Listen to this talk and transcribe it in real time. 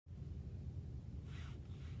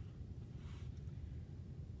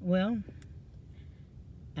Well,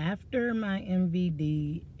 after my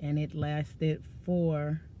MVD, and it lasted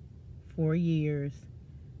for 4 years,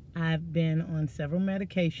 I've been on several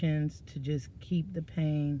medications to just keep the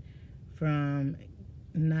pain from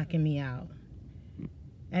knocking me out.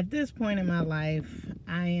 At this point in my life,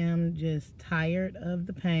 I am just tired of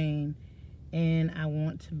the pain and I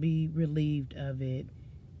want to be relieved of it.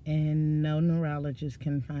 And no neurologist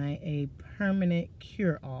can find a permanent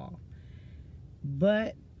cure all.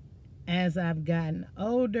 But as I've gotten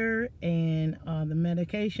older and all the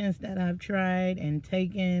medications that I've tried and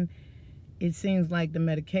taken, it seems like the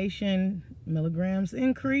medication milligrams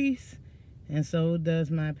increase, and so does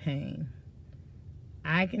my pain.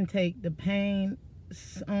 I can take the pain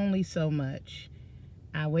only so much.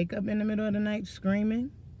 I wake up in the middle of the night screaming.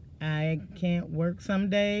 I can't work some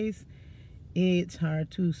days. It's hard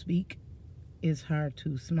to speak. It's hard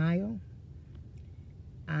to smile.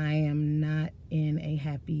 I am not in a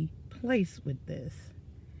happy place with this.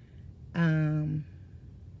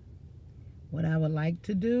 What I would like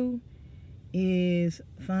to do is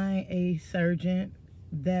find a surgeon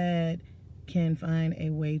that can find a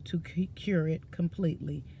way to cure it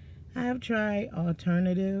completely. I have tried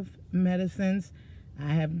alternative medicines.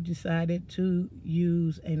 I have decided to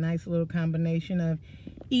use a nice little combination of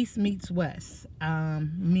East meets West,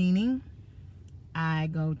 meaning I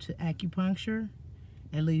go to acupuncture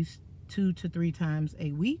at least 2 to 3 times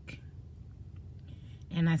a week,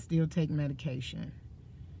 and I still take medication.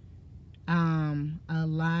 A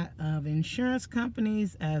lot of insurance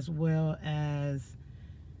companies as well as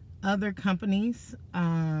other companies,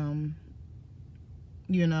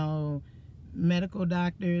 medical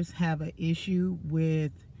doctors have an issue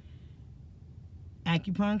with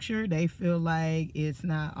acupuncture. They feel like it's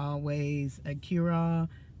not always a cure-all,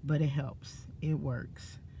 but it helps. It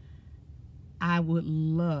works. I would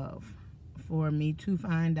love for me to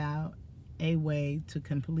find out a way to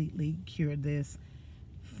completely cure this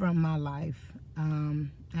from my life.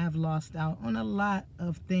 I've lost out on a lot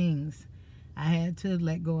of things. I had to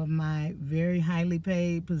let go of my very highly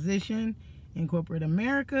paid position in corporate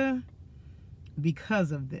America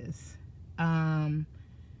because of this. I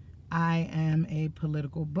am a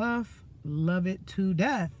political buff, love it to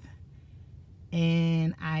death,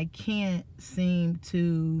 and I can't seem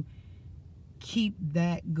to keep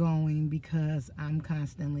that going because I'm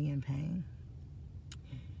constantly in pain.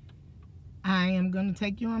 I am going to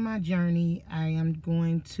take you on my journey. I am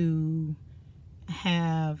going to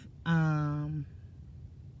have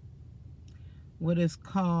what is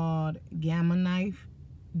called Gamma Knife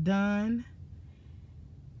done,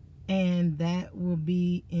 and that will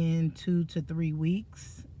be in 2 to 3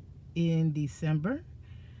 weeks in December.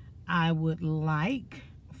 I would like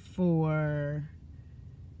for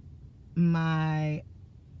a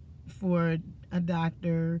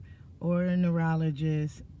doctor or a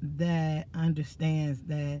neurologist that understands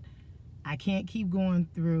that I can't keep going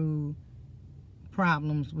through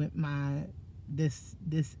problems with this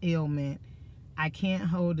ailment. I can't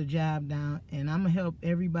hold a job down, and I'm gonna help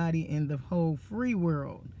everybody in the whole free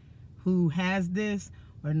world who has this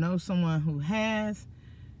or knows someone who has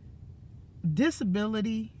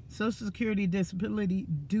disability. Social Security disability,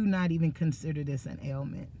 do not even consider this an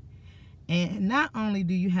ailment. And not only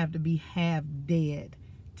do you have to be half dead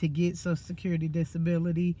to get Social Security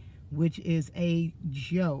disability, which is a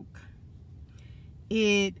joke,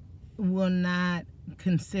 it will not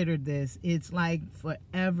consider this. It's like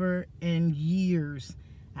forever and years.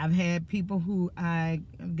 I've had people who I've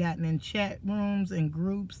gotten in chat rooms and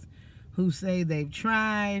groups who say they've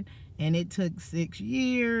tried and it took 6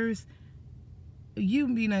 years. You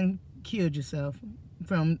done killed yourself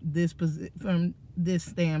from this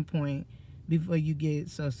standpoint before you get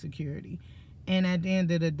Social Security. And at the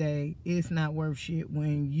end of the day, it's not worth shit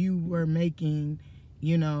when you were making,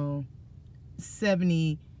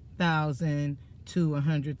 $70,000 to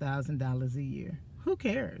 $100,000 a year. Who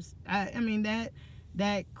cares? I mean that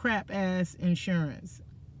crap ass insurance.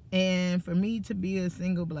 And for me to be a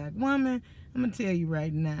single black woman, I'm gonna tell you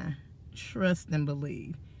right now, trust and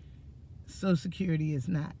believe, Social Security is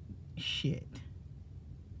not shit.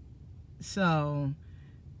 So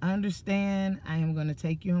understand, I am going to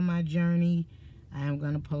take you on my journey. I am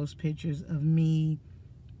going to post pictures of me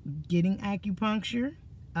getting acupuncture.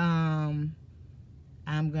 I'm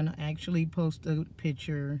going to actually post a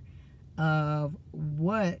picture of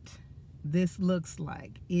what this looks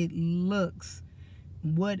like. It looks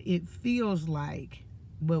what it feels like,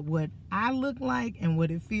 but what I look like and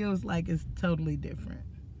what it feels like is totally different.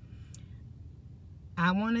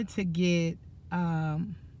 I wanted to get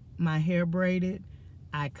my hair braided.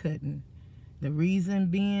 I couldn't. The reason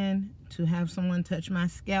being, to have someone touch my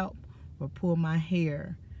scalp or pull my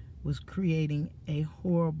hair was creating a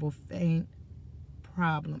horrible pain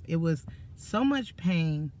problem. It was so much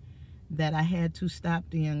pain that I had to stop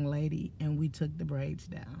the young lady and we took the braids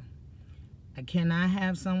down. I cannot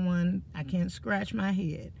have someone, I can't scratch my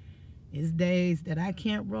head. It's days that I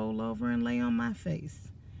can't roll over and lay on my face.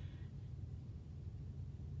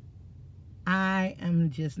 I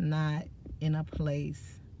am just not in a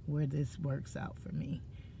place where this works out for me.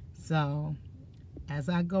 So as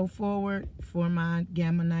I go forward for my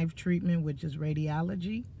Gamma Knife treatment, which is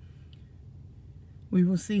radiology, we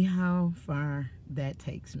will see how far that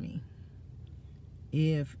takes me.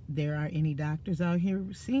 If there are any doctors out here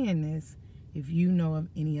seeing this, if you know of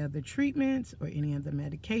any other treatments or any other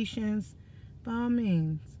medications, by all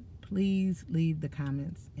means, please leave the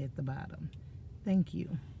comments at the bottom. Thank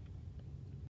you.